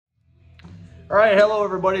All right, hello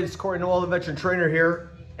everybody, it's Corey Noel, the veteran trainer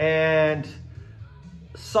here, and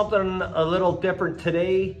something a little different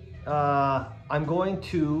today. I'm going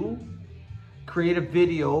to create a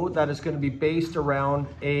video that is going to be based around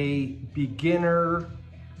a beginner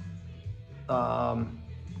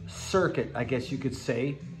circuit, I guess you could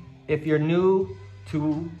say. If you're new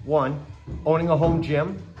to owning a home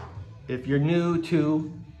gym, if you're new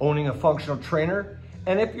to owning a functional trainer,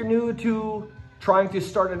 and if you're new to trying to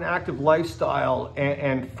start an active lifestyle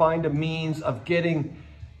and find a means of getting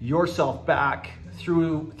yourself back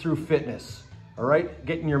through fitness, all right?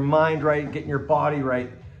 Getting your mind right, getting your body right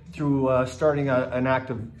through starting an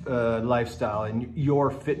active lifestyle and your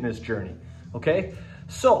fitness journey, okay?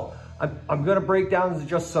 So I'm gonna break down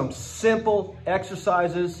just some simple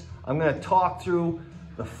exercises. I'm gonna talk through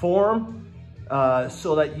the form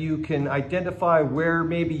so that you can identify where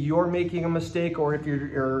maybe you're making a mistake, or if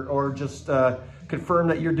or just confirm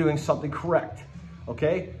that you're doing something correct,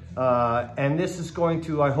 okay? And this is going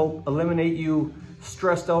to, I hope, eliminate you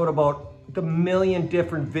stressed out about the million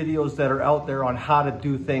different videos that are out there on how to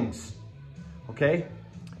do things, okay?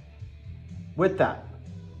 With that,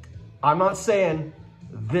 I'm not saying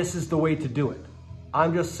this is the way to do it.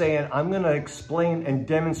 I'm just saying I'm gonna explain and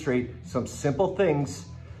demonstrate some simple things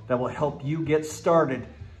that will help you get started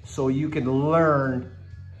so you can learn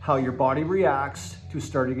how your body reacts to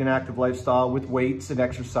starting an active lifestyle with weights and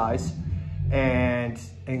exercise, and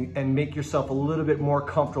make yourself a little bit more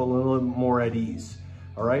comfortable, a little bit more at ease,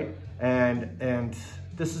 all right? And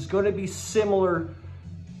this is going to be similar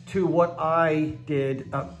to what I did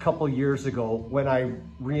a couple years ago when I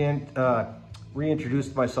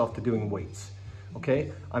reintroduced myself to doing weights,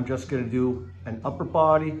 okay? I'm just gonna do an upper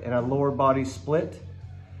body and a lower body split,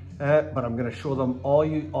 but I'm gonna show them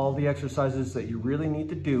all the exercises that you really need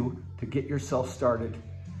to do to get yourself started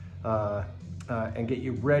and get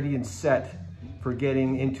you ready and set for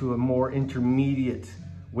getting into a more intermediate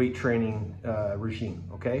weight training regime,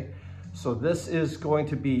 okay? So this is going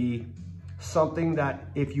to be something that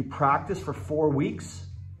if you practice for 4 weeks,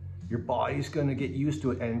 your body's gonna get used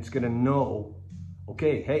to it, and it's gonna know,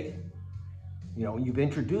 okay, hey, you know, you've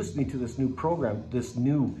introduced me to this new program, this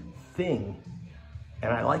new thing,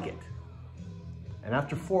 and I like it. And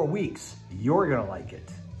after 4 weeks, you're gonna like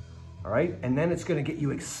it, all right? And then it's gonna get you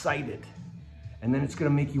excited. And then it's gonna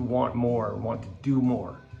make you want more, want to do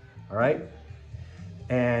more, all right?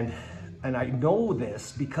 And I know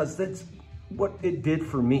this because that's what it did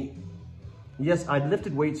for me. Yes, I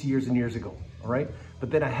lifted weights years and years ago, all right? But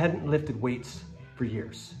then I hadn't lifted weights for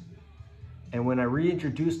years. And when I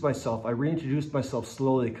reintroduced myself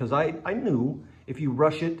slowly, because I knew if you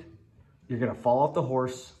rush it, you're gonna fall off the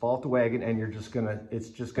horse, fall off the wagon, and it's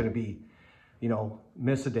just gonna be, you know,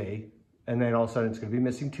 miss a day, and then all of a sudden it's gonna be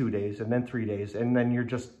missing 2 days, and then 3 days, and then you're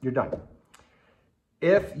done.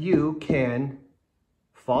 If you can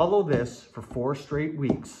follow this for 4 straight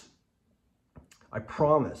weeks, I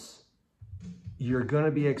promise you're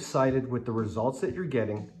gonna be excited with the results that you're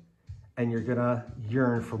getting, and you're gonna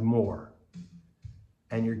yearn for more.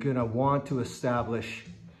 And you're gonna want to establish,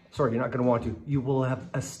 sorry, you're not gonna want to, you will have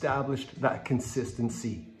established that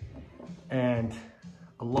consistency. And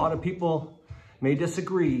a lot of people may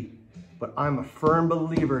disagree, but I'm a firm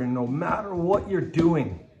believer in no matter what you're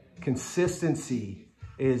doing, consistency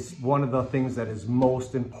is one of the things that is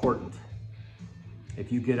most important.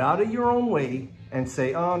 If you get out of your own way and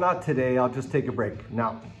say, oh, not today, I'll just take a break.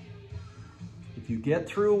 Now, if you get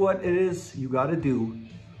through what it is you gotta do,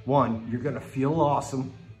 1, you're gonna feel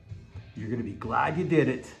awesome, you're gonna be glad you did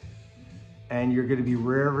it, and you're gonna be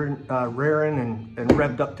raring and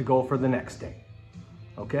revved up to go for the next day,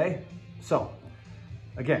 okay? So,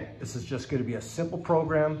 again, this is just gonna be a simple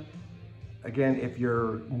program. Again, if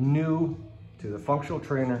you're new to the functional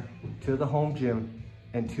trainer, to the home gym,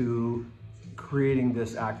 and to creating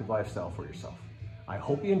this active lifestyle for yourself. I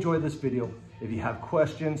hope you enjoyed this video. If you have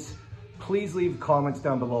questions, please leave comments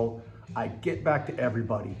down below. I get back to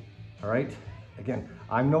everybody, all right? Again,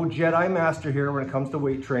 I'm no Jedi master here when it comes to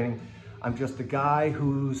weight training. I'm just a guy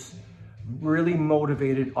who's really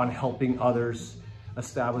motivated on helping others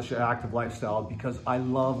establish an active lifestyle because I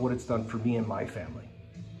love what it's done for me and my family,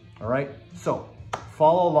 all right? So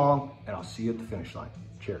follow along, and I'll see you at the finish line.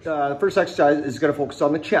 Cheers. The first exercise is gonna focus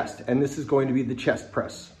on the chest, and this is going to be the chest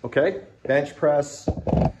press, okay? Bench press,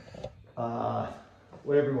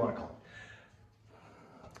 whatever you wanna call it.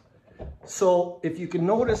 So if you can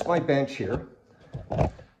notice my bench here,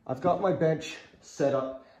 I've got my bench set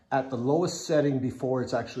up at the lowest setting before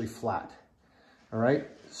it's actually flat, all right?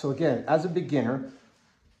 So again, as a beginner,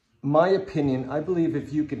 my opinion, I believe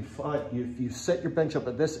if you set your bench up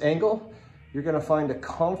at this angle, you're gonna find a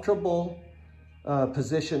comfortable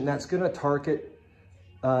position that's gonna target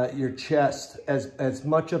your chest, as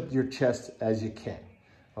much of your chest as you can,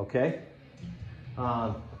 okay?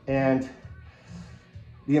 And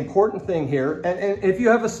the important thing here, and if you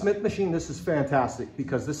have a Smith machine, this is fantastic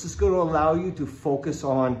because this is going to allow you to focus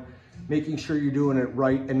on making sure you're doing it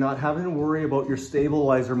right and not having to worry about your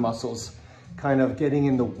stabilizer muscles kind of getting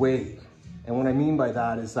in the way. And what I mean by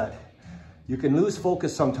that is that you can lose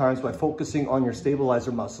focus sometimes by focusing on your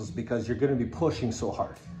stabilizer muscles because you're going to be pushing so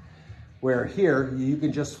hard. Where here, you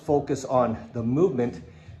can just focus on the movement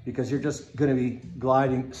because you're just going to be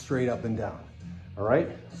gliding straight up and down. All right,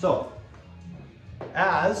 so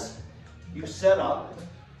as you set up,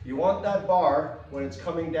 you want that bar when it's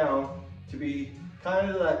coming down to be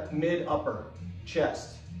kind of that mid-upper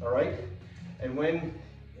chest, all right? And when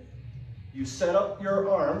you set up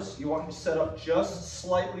your arms, you want to set up just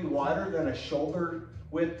slightly wider than a shoulder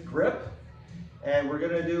width grip. And we're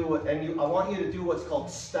gonna do, I want you to do what's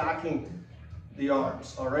called stacking the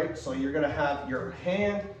arms, all right? So you're gonna have your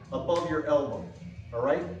hand above your elbow, all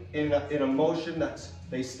right? In a motion that's,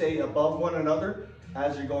 they stay above one another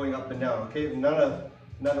as you're going up and down, okay? None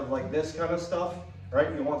of like this kind of stuff,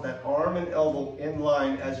 right? You want that arm and elbow in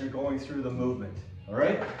line as you're going through the movement, all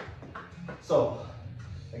right? So,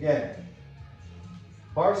 again,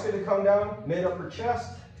 bar's gonna come down, mid-upper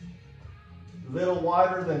chest, a little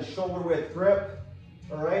wider than shoulder width grip,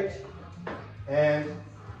 all right? And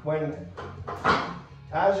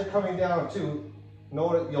as you're coming down too,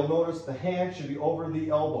 you'll notice the hand should be over the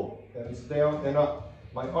elbow, and it's down and up.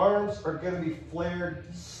 My arms are gonna be flared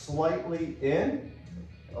slightly in,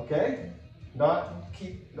 okay? You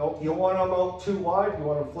don't want them out too wide, you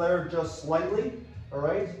want them flared just slightly, all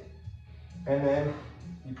right? And then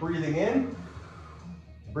you're breathing in,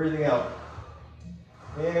 breathing out.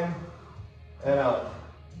 In and out,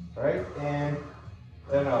 all right? In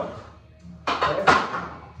and out, okay?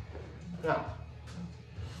 Now,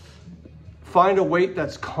 find a weight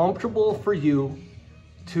that's comfortable for you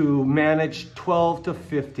to manage 12 to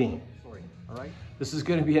 15, all right? This is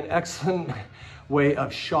gonna be an excellent way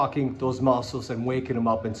of shocking those muscles and waking them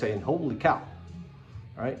up and saying, holy cow,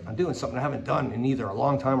 all right? I'm doing something I haven't done in either a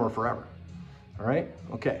long time or forever, all right?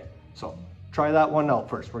 Okay, so try that one out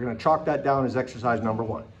first. We're gonna chalk that down as exercise number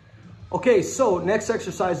 1. Okay, so next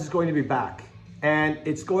exercise is going to be back, and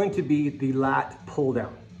it's going to be the lat pull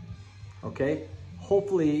down, okay?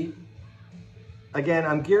 Hopefully, again,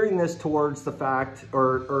 I'm gearing this towards the fact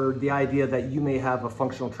or the idea that you may have a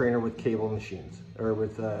functional trainer with cable machines or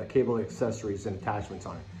with cable accessories and attachments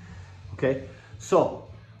on it, okay? So,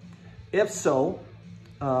 if so,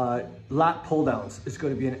 lat pull downs is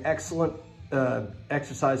going to be an excellent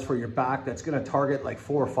exercise for your back that's going to target like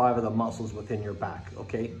 4 or 5 of the muscles within your back,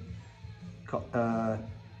 okay?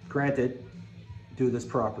 Granted, do this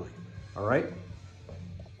properly, all right?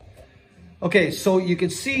 Okay, so you can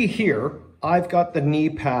see here, I've got the knee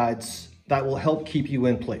pads that will help keep you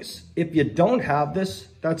in place. If you don't have this,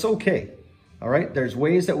 that's okay, all right? There's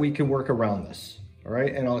ways that we can work around this, all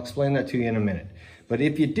right? And I'll explain that to you in a minute. But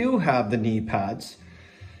if you do have the knee pads,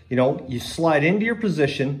 you know, you slide into your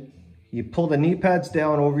position, you pull the knee pads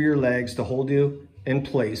down over your legs to hold you in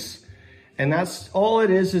place. And that's all it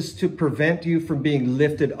is to prevent you from being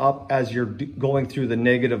lifted up as you're going through the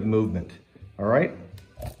negative movement, all right?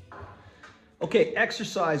 Okay,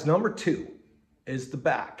 exercise number 2 is the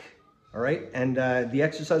back, all right? And the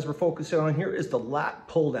exercise we're focusing on here is the lat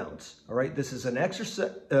pull downs, all right? This is an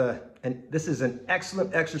exercise, and this is an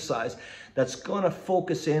excellent exercise that's gonna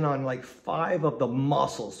focus in on like 5 of the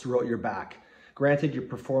muscles throughout your back. Granted, you're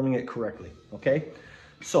performing it correctly, okay?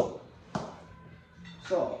 So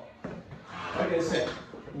like I said,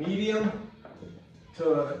 medium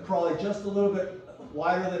to probably just a little bit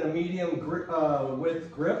wider than a medium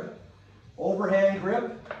width grip. Overhand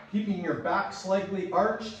grip, keeping your back slightly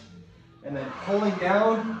arched, and then pulling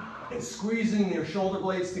down and squeezing your shoulder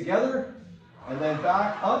blades together, and then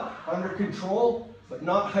back up under control, but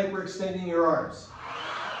not hyperextending your arms.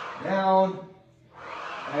 Down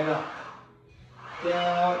and up.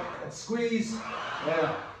 Down and squeeze and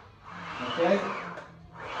up. Okay?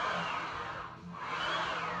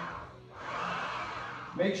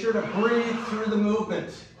 Make sure to breathe through the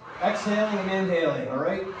movement. Exhaling and inhaling, all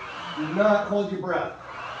right? Do not hold your breath.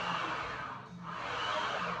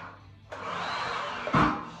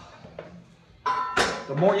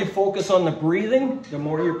 The more you focus on the breathing, the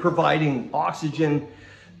more you're providing oxygen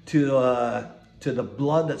to the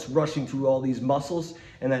blood that's rushing through all these muscles,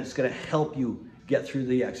 and then it's gonna help you get through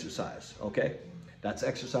the exercise, okay? That's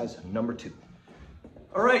exercise number 2.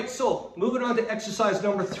 All right, so moving on to exercise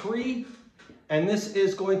number 3, and this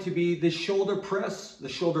is going to be the shoulder press, the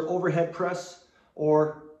shoulder overhead press.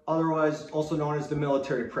 or otherwise also known as the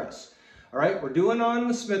military press. All right, we're doing on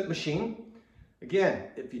the Smith machine. Again,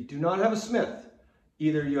 if you do not have a Smith,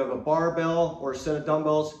 either you have a barbell or a set of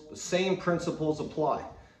dumbbells, the same principles apply,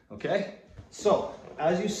 okay? So,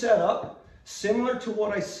 as you set up, similar to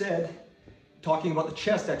what I said, talking about the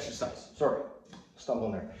chest exercise. Sorry,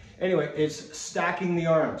 stumbling there. Anyway, it's stacking the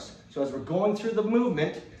arms. So as we're going through the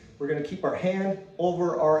movement, we're gonna keep our hand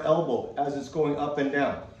over our elbow as it's going up and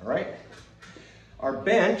down, all right? Our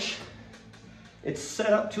bench, it's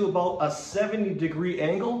set up to about a 70-degree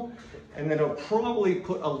angle, and then it'll probably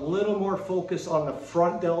put a little more focus on the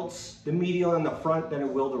front delts, the medial and the front, than it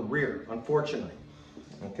will the rear, unfortunately,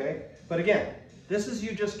 okay? But again, this is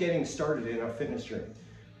you just getting started in a fitness journey.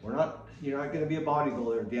 You're not gonna be a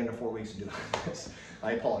bodybuilder at the end of 4 weeks to do this.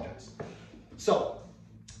 I apologize. So,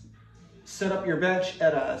 set up your bench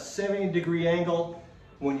at a 70-degree angle.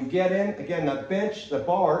 When you get in, again, the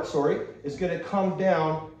bar, is gonna come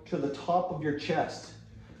down to the top of your chest.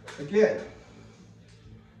 Again,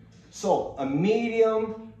 so a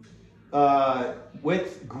medium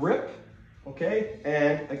width grip, okay?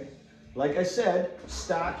 And like I said,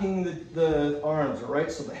 stacking the arms, all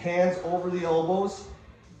right? So the hands over the elbows,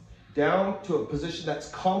 down to a position that's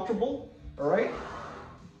comfortable, all right?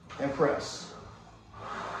 And press.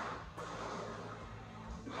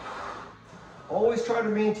 Always try to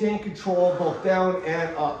maintain control both down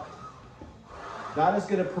and up. That is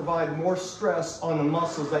going to provide more stress on the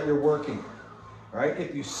muscles that you're working. All right,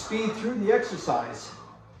 if you speed through the exercise,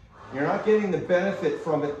 you're not getting the benefit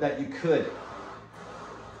from it that you could.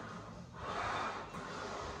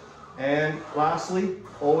 And lastly,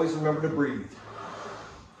 always remember to breathe.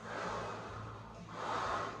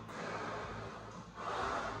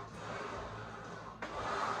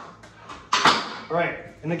 All right,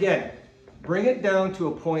 and again, bring it down to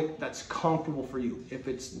a point that's comfortable for you. If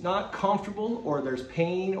it's not comfortable or there's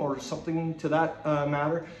pain or something to that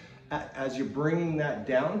matter, as you're bringing that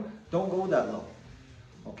down, don't go that low,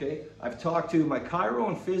 okay? I've talked to my chiro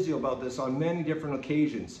and physio about this on many different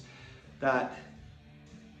occasions, that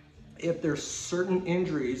if there's certain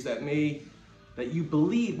injuries that you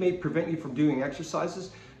believe may prevent you from doing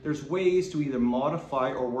exercises, there's ways to either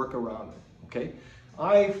modify or work around it, okay?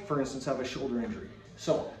 I, for instance, have a shoulder injury.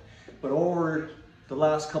 But over the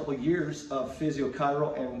last couple of years of physio,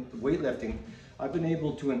 chiro, and weightlifting, I've been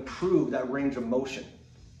able to improve that range of motion,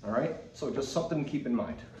 all right? So just something to keep in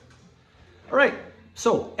mind. All right,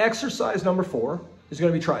 so exercise number 4 is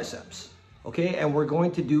gonna be triceps, okay? And we're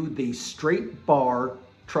going to do the straight bar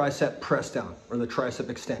tricep press down, or the tricep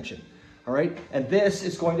extension, all right? And this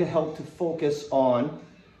is going to help to focus on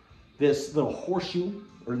this little horseshoe,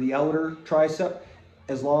 or the outer tricep,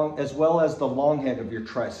 as well as the long head of your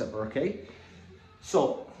tricep, okay?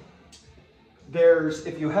 So,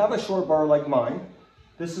 if you have a short bar like mine,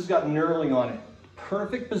 this has got knurling on it.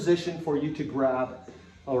 Perfect position for you to grab,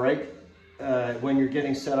 all right, when you're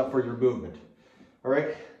getting set up for your movement, all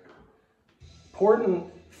right?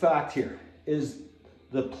 Important fact here is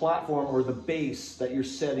the platform or the base that you're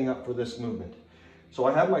setting up for this movement. So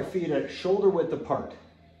I have my feet at shoulder width apart.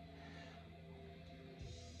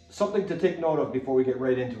 Something to take note of before we get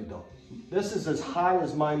right into it though. This is as high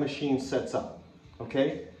as my machine sets up,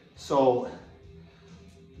 okay? So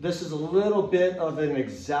this is a little bit of an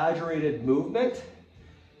exaggerated movement,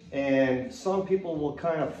 and some people will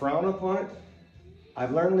kind of frown upon it.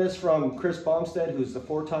 I've learned this from Chris Bumstead, who's the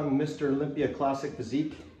 4-time Mr. Olympia Classic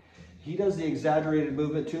Physique. He does the exaggerated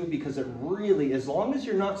movement too, because it really, as long as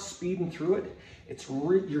you're not speeding through it,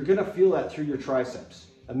 you're gonna feel that through your triceps.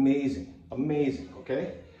 Amazing, amazing,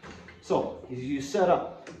 okay? So, you set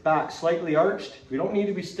up back slightly arched. We don't need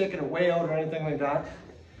to be sticking it way out or anything like that.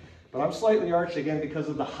 But I'm slightly arched again because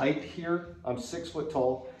of the height here. I'm 6 foot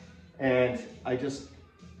tall, and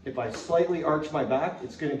if I slightly arch my back,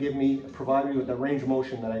 it's gonna provide me with the range of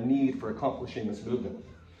motion that I need for accomplishing this movement.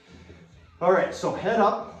 All right, so head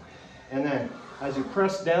up, and then as you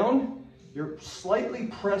press down, you're slightly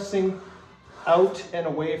pressing out and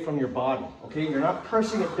away from your body, okay? You're not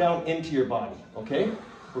pressing it down into your body, okay?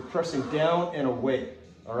 We're pressing down and away,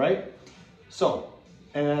 all right? So,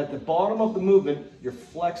 and at the bottom of the movement, you're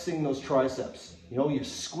flexing those triceps. You know, you're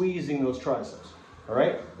squeezing those triceps, all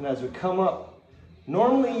right? And as we come up,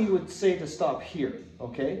 normally you would say to stop here,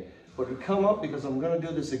 okay? But we come up because I'm gonna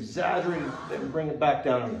do this exaggerated, then bring it back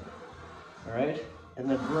down again, all right? And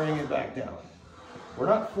then bring it back down. We're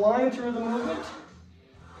not flying through the movement,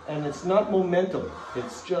 and it's not momentum.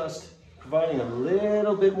 It's just providing a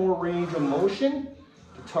little bit more range of motion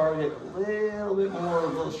to target a little bit more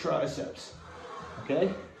of those triceps,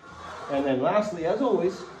 okay? And then lastly, as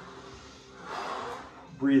always,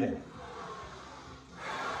 breathing.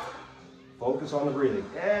 Focus on the breathing.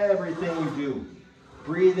 Everything you do,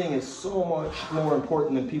 breathing is so much more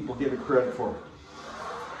important than people give it credit for.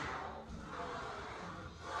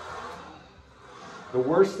 The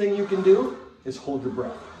worst thing you can do is hold your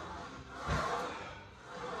breath.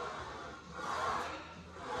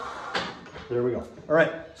 There we go. All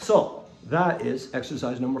right, so that is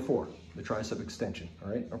exercise number 4, the tricep extension, all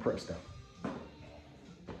right, or press down.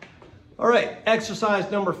 All right,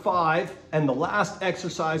 exercise number 5, and the last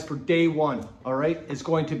exercise for day 1, all right, is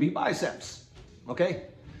going to be biceps, okay?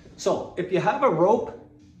 So if you have a rope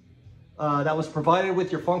that was provided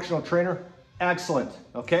with your functional trainer, excellent,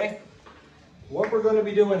 okay? What we're gonna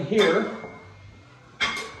be doing here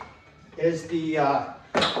is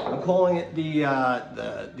I'm calling it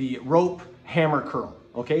the rope hammer curl,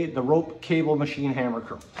 okay? The rope cable machine hammer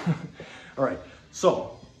curl. All right,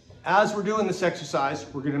 so as we're doing this exercise,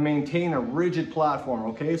 we're gonna maintain a rigid platform,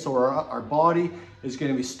 okay? So our body is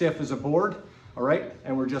gonna be stiff as a board, all right?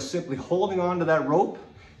 And we're just simply holding on to that rope,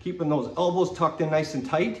 keeping those elbows tucked in nice and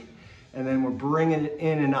tight, and then we're bringing it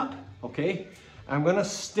in and up, okay? I'm gonna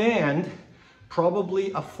stand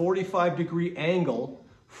probably a 45-degree angle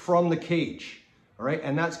from the cage, all right?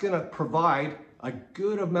 And that's gonna provide a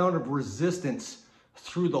good amount of resistance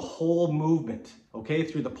through the whole movement, okay?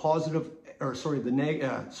 Through the positive,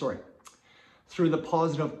 through the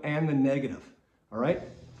positive and the negative, all right?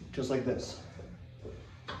 Just like this.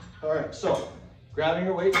 All right, so grabbing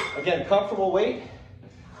your weight, again, comfortable weight.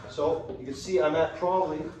 So you can see I'm at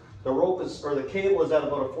probably, the rope is, or the cable is at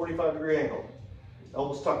about a 45-degree angle.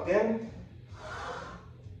 Elbows tucked in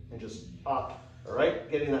and just up, all right?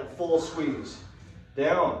 Getting that full squeeze.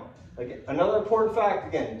 Down. Again, another important fact,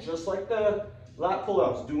 again, just like the lat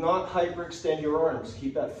pull-downs, do not hyperextend your arms.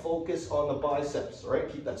 Keep that focus on the biceps, all right?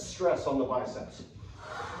 Keep that stress on the biceps.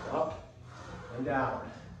 Up and down.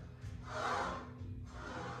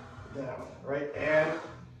 Down, right? And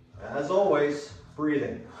as always,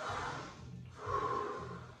 breathing.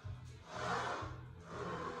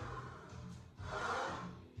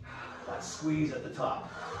 That squeeze at the top.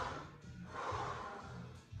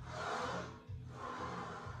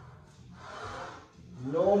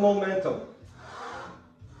 No momentum.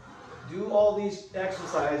 Do all these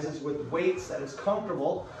exercises with weights that is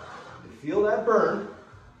comfortable to feel that burn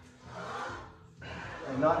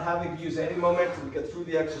and not having to use any momentum to get through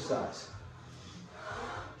the exercise.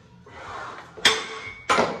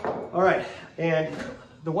 All right, and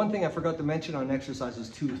the one thing I forgot to mention on exercises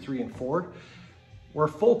 2, 3, and 4, we're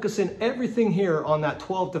focusing everything here on that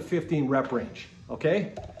 12 to 15 rep range,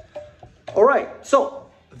 okay? All right, so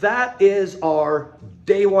that is our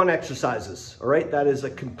day 1 exercises, all right? That is a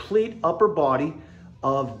complete upper body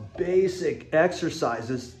of basic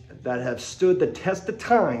exercises that have stood the test of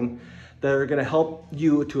time that are gonna help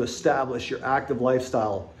you to establish your active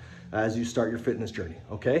lifestyle as you start your fitness journey,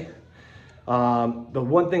 okay? The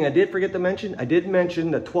one thing I did forget to mention, I did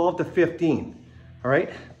mention the 12 to 15, all right?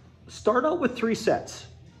 Start out with 3 sets,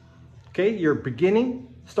 okay? You're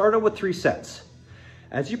beginning, start out with 3 sets.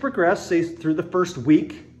 As you progress, say through the first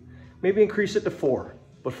week, maybe increase it to 4.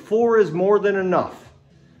 But 4 is more than enough,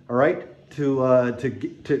 all right,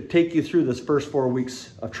 to take you through this first 4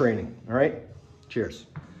 weeks of training, all right? Cheers.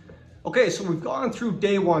 Okay, so we've gone through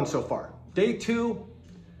day 1 so far. Day 2,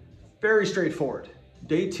 very straightforward.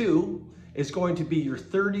 Day 2 is going to be your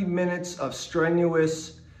 30 minutes of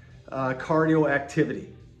strenuous cardio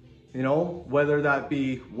activity. You know, whether that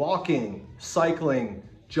be walking, cycling,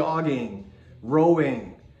 jogging,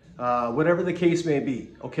 rowing, whatever the case may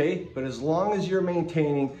be, okay? But as long as you're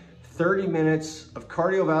maintaining 30 minutes of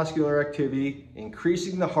cardiovascular activity,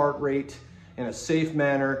 increasing the heart rate in a safe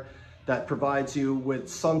manner that provides you with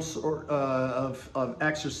some sort of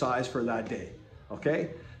exercise for that day,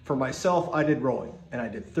 okay? For myself, I did rowing, and I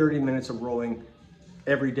did 30 minutes of rowing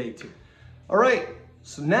every day too. All right,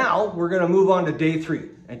 so now we're gonna move on to day 3.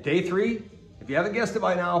 And day 3, if you haven't guessed it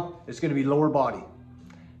by now, it's gonna be lower body.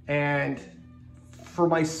 And for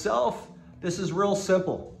myself, this is real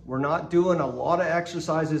simple. We're not doing a lot of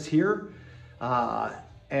exercises here.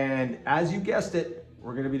 And as you guessed it,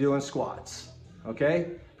 we're gonna be doing squats,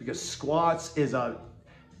 okay? Because squats is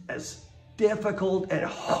as difficult and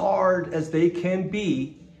hard as they can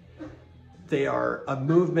be. They are a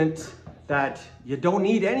movement that you don't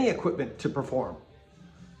need any equipment to perform.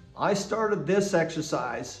 I started this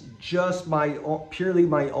exercise just purely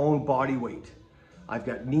my own body weight. I've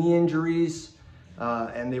got knee injuries,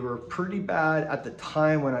 and they were pretty bad at the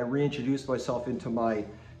time when I reintroduced myself into my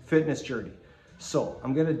fitness journey. So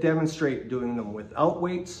I'm gonna demonstrate doing them without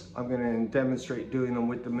weights. I'm gonna demonstrate doing them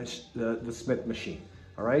with the Smith machine,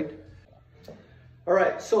 all right? All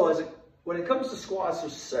right, so when it comes to squats,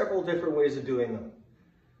 there's several different ways of doing them.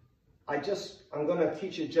 I'm gonna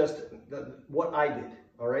teach you just what I did,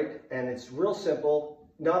 all right? And it's real simple,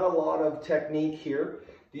 not a lot of technique here.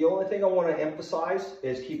 The only thing I wanna emphasize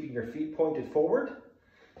is keeping your feet pointed forward,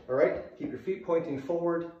 all right? Keep your feet pointing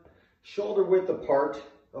forward, shoulder width apart,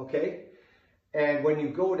 okay? And when you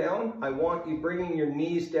go down, I want you bringing your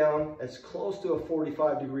knees down as close to a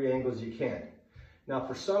 45-degree angle as you can. Now,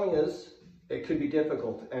 for some of you, it could be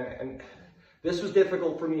difficult, and this was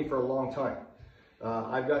difficult for me for a long time.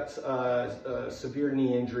 I've got a severe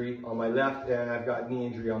knee injury on my left, and I've got knee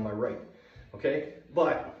injury on my right, okay?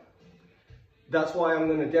 But that's why I'm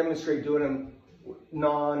gonna demonstrate doing them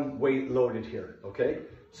non-weight loaded here, okay?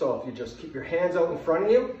 So if you just keep your hands out in front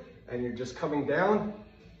of you, and you're just coming down,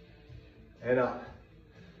 and up,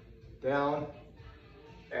 down,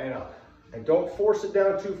 and up. And don't force it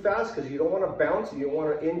down too fast because you don't want to bounce, you don't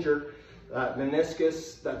want to injure that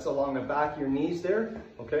meniscus that's along the back of your knees there,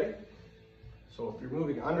 okay? So if you're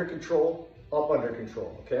moving under control, up under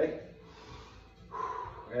control, okay?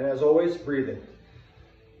 And as always, breathing.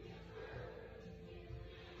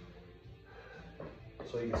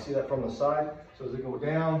 So you can see that from the side. So as we go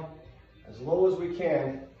down, as low as we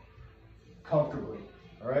can, comfortably.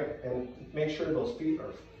 All right, and make sure those feet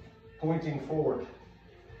are pointing forward.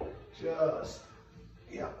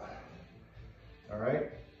 Yeah. All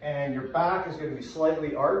right, and your back is going to be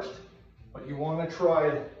slightly arched, but you want to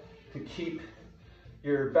try to keep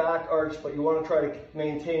your back arched, but you want to try to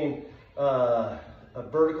maintain a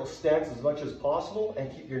vertical stance as much as possible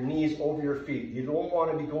and keep your knees over your feet. You don't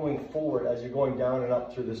want to be going forward as you're going down and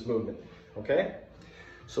up through this movement, okay?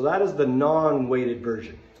 So that is the non-weighted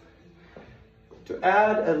version. To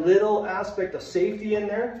add a little aspect of safety in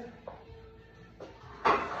there,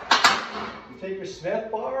 you take your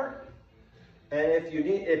Smith bar, and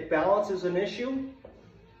if balance is an issue,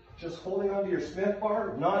 just holding onto your Smith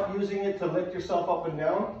bar, not using it to lift yourself up and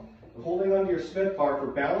down, holding onto your Smith bar for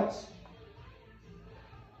balance,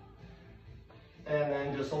 and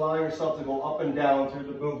then just allowing yourself to go up and down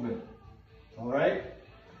through the movement, all right?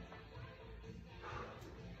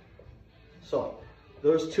 So,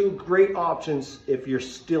 those two great options if you're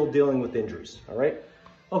still dealing with injuries, all right?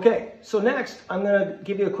 Okay, so next, I'm gonna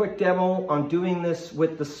give you a quick demo on doing this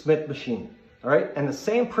with the Smith machine, all right? And the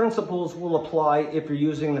same principles will apply if you're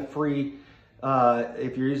using the free,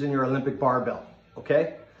 if you're using your Olympic barbell,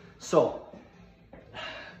 okay? So,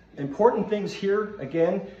 important things here,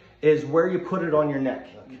 again, is where you put it on your neck.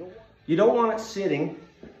 You don't want it sitting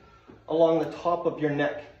along the top of your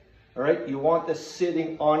neck, all right? You want this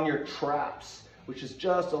sitting on your traps, which is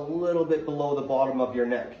just a little bit below the bottom of your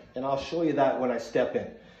neck. And I'll show you that when I step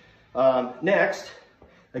in. Next,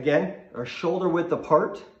 again, our shoulder width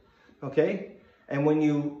apart, okay? And when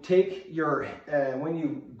you take your, when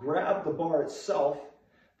you grab the bar itself,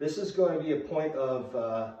 this is going to be a point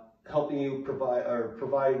of helping you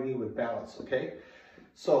providing you with balance, okay?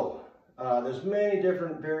 So, there's many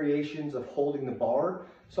different variations of holding the bar.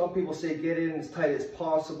 Some people say get in as tight as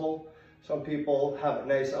possible. Some people have it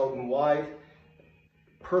nice out and wide.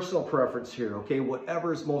 Personal preference here, okay?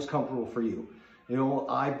 Whatever is most comfortable for you. You know,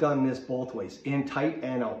 I've done this both ways, in tight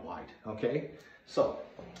and out wide, okay? So,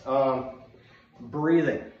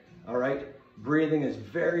 breathing, all right? Breathing is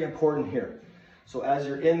very important here. So as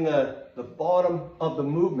you're in the bottom of the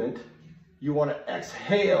movement, you want to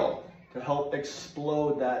exhale to help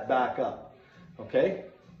explode that back up, okay?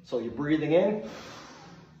 So you're breathing in,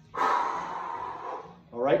 all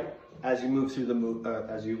right? As you move through the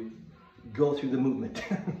as you go through the movement.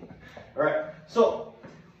 All right, so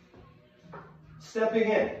stepping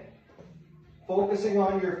in, focusing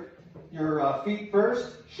on your feet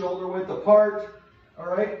first, shoulder width apart. All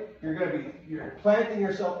right, you're planting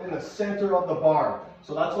yourself in the center of the bar.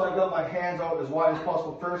 So that's why I've got my hands out as wide as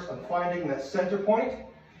possible first. I'm finding that center point.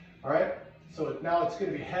 All right, so now it's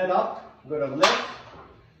going to be head up. I'm going to lift.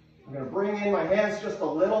 I'm going to bring in my hands just a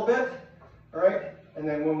little bit. All right, and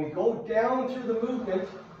then when we go down through the movement,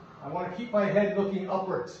 I want to keep my head looking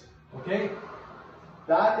upwards, okay?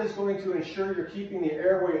 That is going to ensure you're keeping the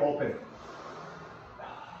airway open.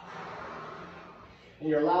 And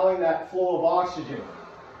you're allowing that flow of oxygen,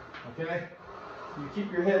 okay? You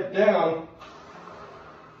keep your head down,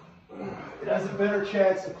 it has a better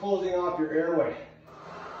chance of closing off your airway.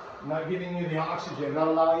 Not giving you the oxygen, not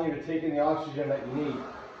allowing you to take in the oxygen that you need.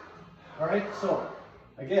 All right, so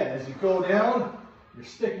again, as you go down, you're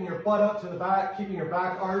sticking your butt up to the back, keeping your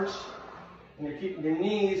back arched, and you're keeping your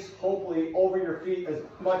knees hopefully over your feet as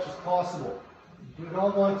much as possible. You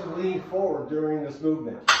don't want to lean forward during this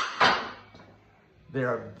movement.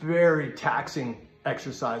 They're a very taxing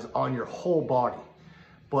exercise on your whole body.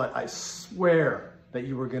 but I swear that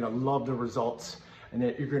you are gonna love the results and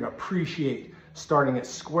that you're gonna appreciate starting at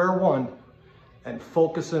square one and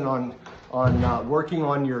focusing on working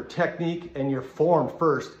on your technique and your form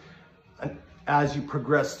first as you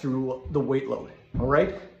progress through the weight load, all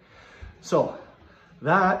right? So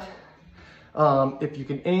that, if you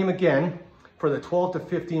can aim again for the 12 to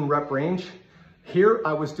 15 rep range, here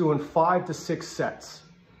I was doing 5 to 6 sets,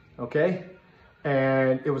 okay?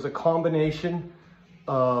 And it was a combination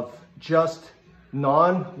of just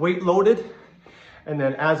non-weight loaded. And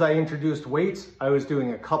then as I introduced weights, I was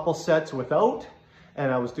doing a couple sets without,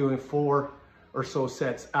 and I was doing 4 or so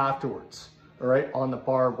sets afterwards, all right, on the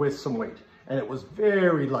bar with some weight. And it was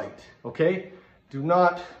very light, okay? Do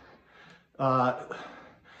not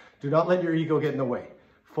let your ego get in the way.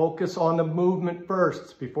 Focus on the movement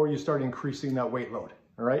first before you start increasing that weight load,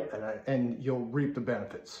 all right? And you'll reap the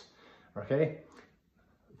benefits, okay?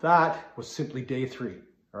 That was simply day 3,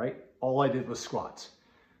 all right? All I did was squats,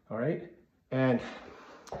 all right? And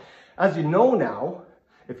as you know now,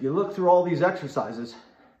 if you look through all these exercises,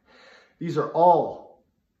 these are all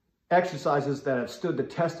exercises that have stood the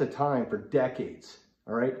test of time for decades,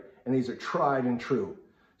 all right? And these are tried and true.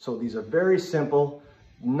 So these are very simple,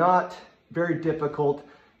 not very difficult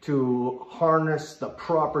to harness the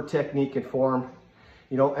proper technique and form,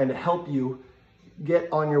 you know, and to help you get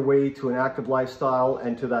on your way to an active lifestyle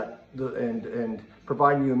and to that, and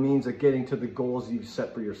providing you a means of getting to the goals you've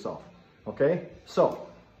set for yourself. Okay, so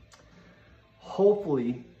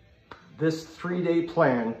hopefully this 3-day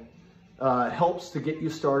plan helps to get you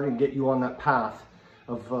started and get you on that path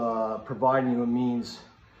of providing you a means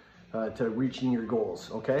to reaching your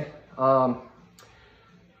goals. Okay,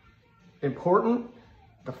 important,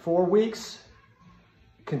 the 4 weeks,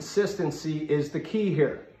 consistency is the key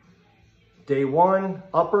here. Day 1,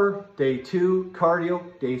 upper, day 2, cardio,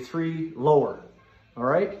 day 3, lower, all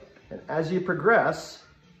right? And as you progress,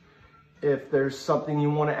 if there's something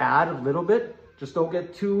you want to add a little bit, just don't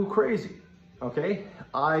get too crazy, okay?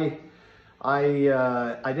 I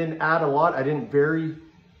didn't add a lot. I didn't vary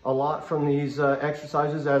a lot from these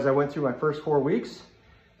exercises as I went through my first 4 weeks.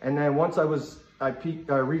 And then once I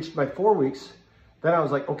reached my 4 weeks, then I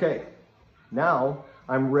was like, okay, now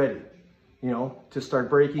I'm ready, you know, to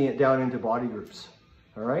start breaking it down into body groups,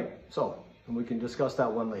 all right? So, and we can discuss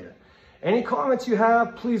that one later. Any comments you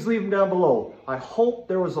have, please leave them down below. I hope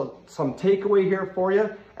there was some takeaway here for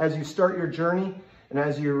you as you start your journey and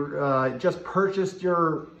as you just purchased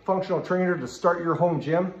your functional trainer to start your home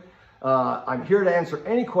gym. I'm here to answer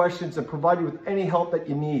any questions and provide you with any help that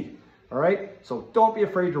you need, all right? So don't be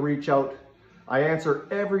afraid to reach out. I answer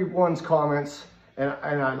everyone's comments and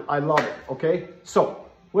I love it, okay? So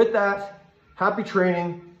with that, happy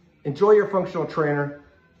training, enjoy your functional trainer,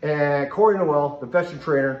 and Corey Noel, the veteran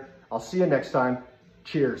trainer. I'll see you next time.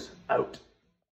 Cheers, out.